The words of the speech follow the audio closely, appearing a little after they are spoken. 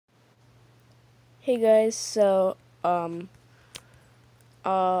Hey guys, um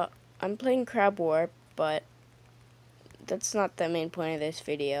I'm playing Crab War, but that's not the main point of this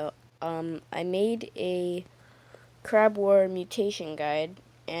video. I made a Crab War mutation guide,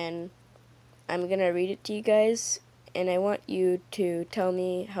 and I'm gonna read it to you guys, and I want you to tell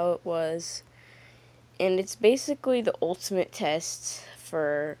me how it was. And it's basically the ultimate test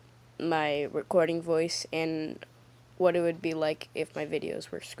for my recording voice and what it would be like if my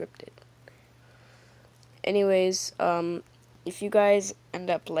videos were scripted. Anyways, if you guys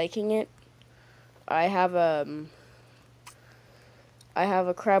end up liking it, I have a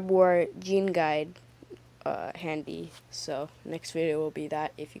Crab War gene guide handy, so next video will be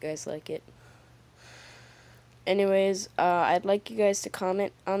that if you guys like it. Anyways, I'd like you guys to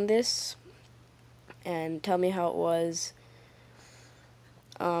comment on this and tell me how it was.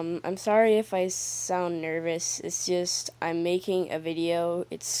 I'm sorry if I sound nervous. It's just I'm making a video.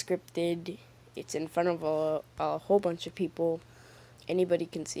 It's scripted. It's in front of a whole bunch of people. Anybody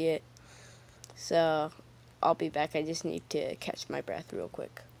can see it. So I'll be back. I just need to catch my breath real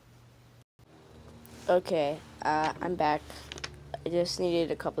quick. Okay, I'm back. I just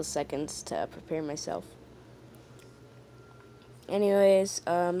needed a couple seconds to prepare myself. Anyways,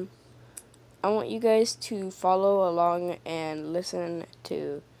 I want you guys to follow along and listen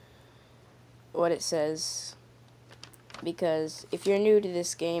to what it says, because if you're new to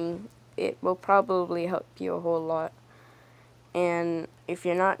this game, it will probably help you a whole lot. And if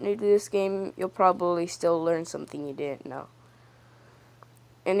you're not new to this game, you'll probably still learn something you didn't know.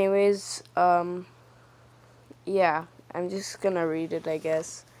 Anyways, yeah, I'm just gonna read it, I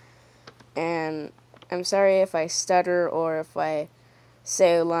guess. And I'm sorry if I stutter or if I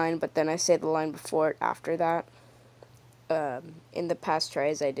say a line, but then I say the line before it after that. In the past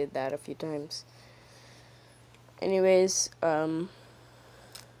tries, I did that a few times. Anyways,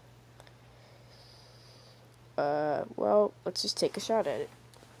 well, let's just take a shot at it.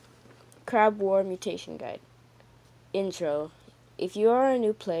 Crab War Mutation Guide. Intro. If you are a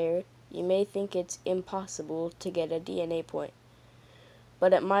new player, you may think it's impossible to get a DNA point.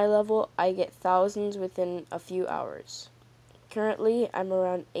 But at my level, I get thousands within a few hours. Currently, I'm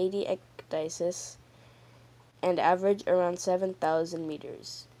around 80 ecdysis and average around 7,000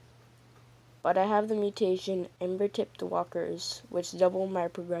 meters. But I have the mutation Ember-tipped walkers, which double my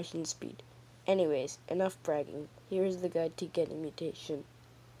progression speed. Anyways, enough bragging. Here's the guide to getting mutation,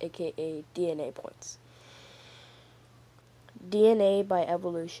 aka DNA points. DNA by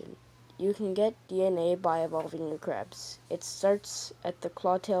evolution. You can get DNA by evolving your crabs. It starts at the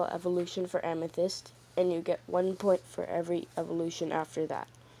clawtail evolution for amethyst, and you get 1 point for every evolution after that.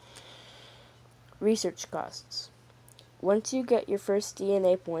 Research costs. Once you get your first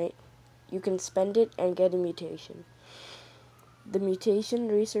DNA point, you can spend it and get a mutation. The mutation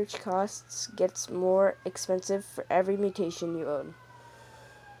research costs gets more expensive for every mutation you own.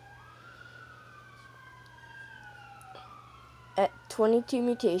 At 22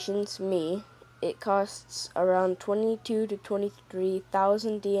 mutations, it costs around 22 to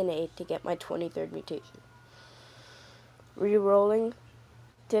 23,000 DNA to get my 23rd mutation. Rerolling,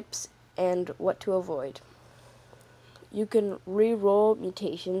 tips, and what to avoid. You can re-roll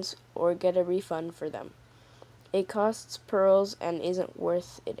mutations or get a refund for them. It costs pearls and isn't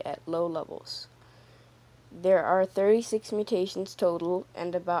worth it at low levels. There are 36 mutations total,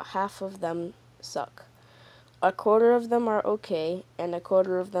 and about half of them suck. A quarter of them are okay, and a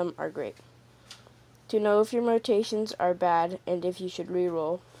quarter of them are great. To know if your mutations are bad and if you should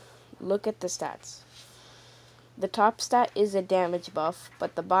reroll, look at the stats. The top stat is a damage buff,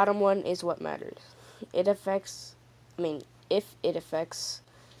 but the bottom one is what matters. If it affects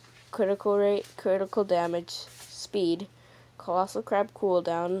critical rate, critical damage, speed, colossal crab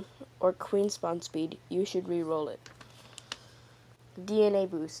cooldown, or queen spawn speed, you should reroll it. DNA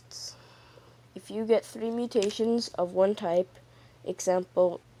boosts. If you get 3 mutations of one type,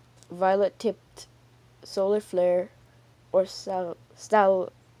 example, violet-tipped solar flare or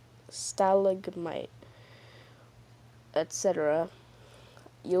stalagmite, etc.,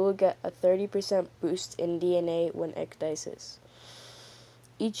 you will get a 30% boost in DNA when ecdysis.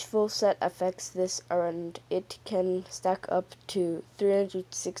 Each full set affects this, and it can stack up to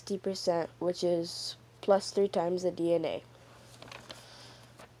 360%, which is plus 3 times the DNA.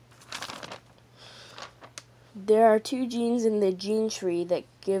 There are 2 genes in the gene tree that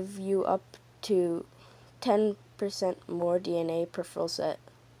give you up to 10% more DNA per full set,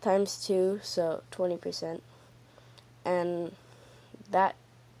 times 2, so 20%, and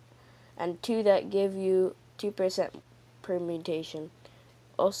 2 that give you 2% per mutation,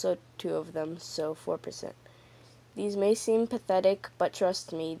 also 2 of them, so 4%. These may seem pathetic, but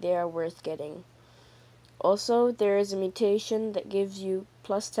trust me, they are worth getting. Also, there is a mutation that gives you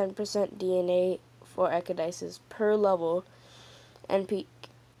plus 10% DNA for echodices per level and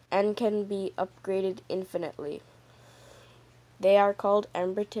can be upgraded infinitely. They are called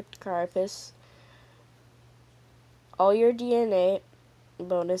ember-tipped carapace. All your DNA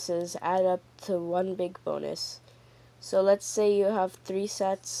bonuses add up to one big bonus. So let's say you have 3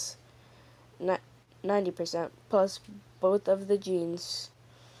 sets, 90% plus both of the genes,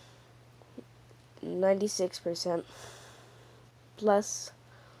 96%, plus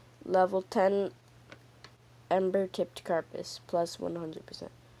level 10 ember-tipped carapace plus 100%.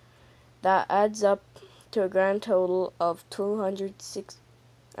 That adds up to a grand total of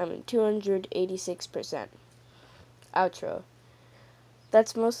 286%. Outro.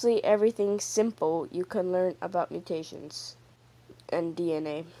 That's mostly everything simple you can learn about mutations and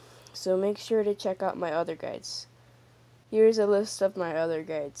DNA. So make sure to check out my other guides. Here's a list of my other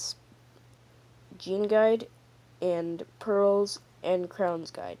guides: Gene Guide and Pearls and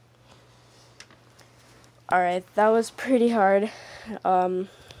Crowns Guide. Alright, that was pretty hard.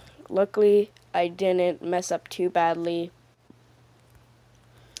 Luckily, I didn't mess up too badly.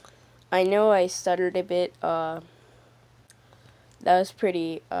 I know I stuttered a bit. That was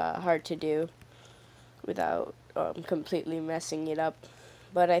pretty hard to do without completely messing it up.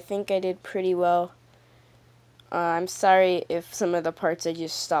 But I think I did pretty well. I'm sorry if some of the parts I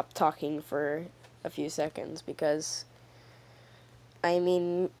just stopped talking for a few seconds, because, I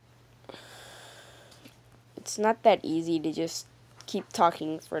mean, it's not that easy to just keep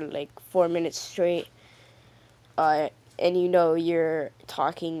talking for like 4 minutes straight, and you know you're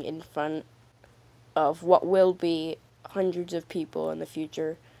talking in front of what will be hundreds of people in the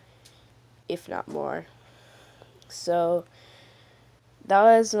future, if not more. So that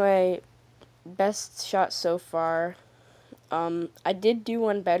was my best shot so far. I did do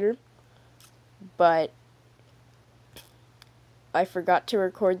one better, but I forgot to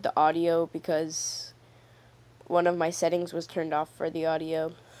record the audio because one of my settings was turned off for the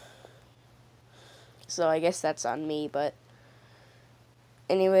audio. So I guess that's on me, but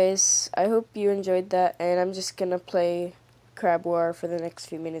anyways, I hope you enjoyed that, and I'm just gonna play Crab War for the next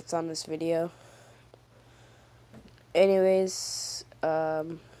few minutes on this video. Anyways, I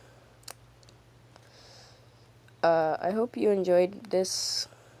hope you enjoyed this,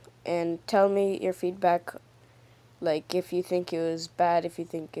 and tell me your feedback, like if you think it was bad, if you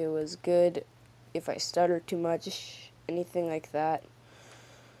think it was good, if I stuttered too much, anything like that.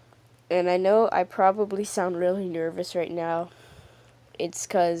 And I know I probably sound really nervous right now. It's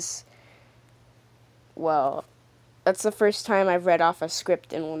 'cause, well, that's the first time I've read off a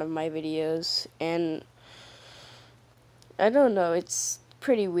script in one of my videos, and I don't know, it's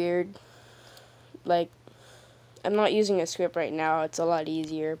pretty weird. Like, I'm not using a script right now, it's a lot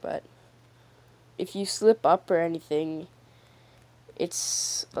easier, but if you slip up or anything,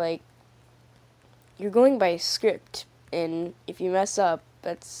 it's like you're going by script, and if you mess up,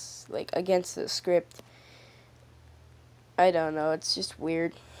 that's like against the script. I don't know, it's just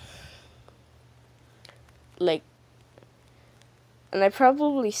weird. Like, and I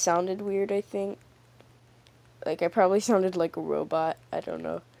probably sounded weird, I think. Like, I probably sounded like a robot, I don't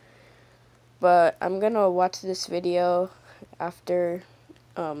know. But I'm gonna watch this video after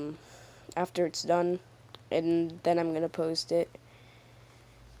it's done, and then I'm gonna post it.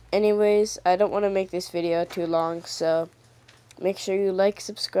 Anyways, I don't want to make this video too long, so make sure you like,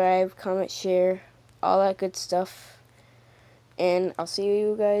 subscribe, comment, share, all that good stuff. And I'll see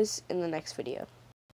you guys in the next video.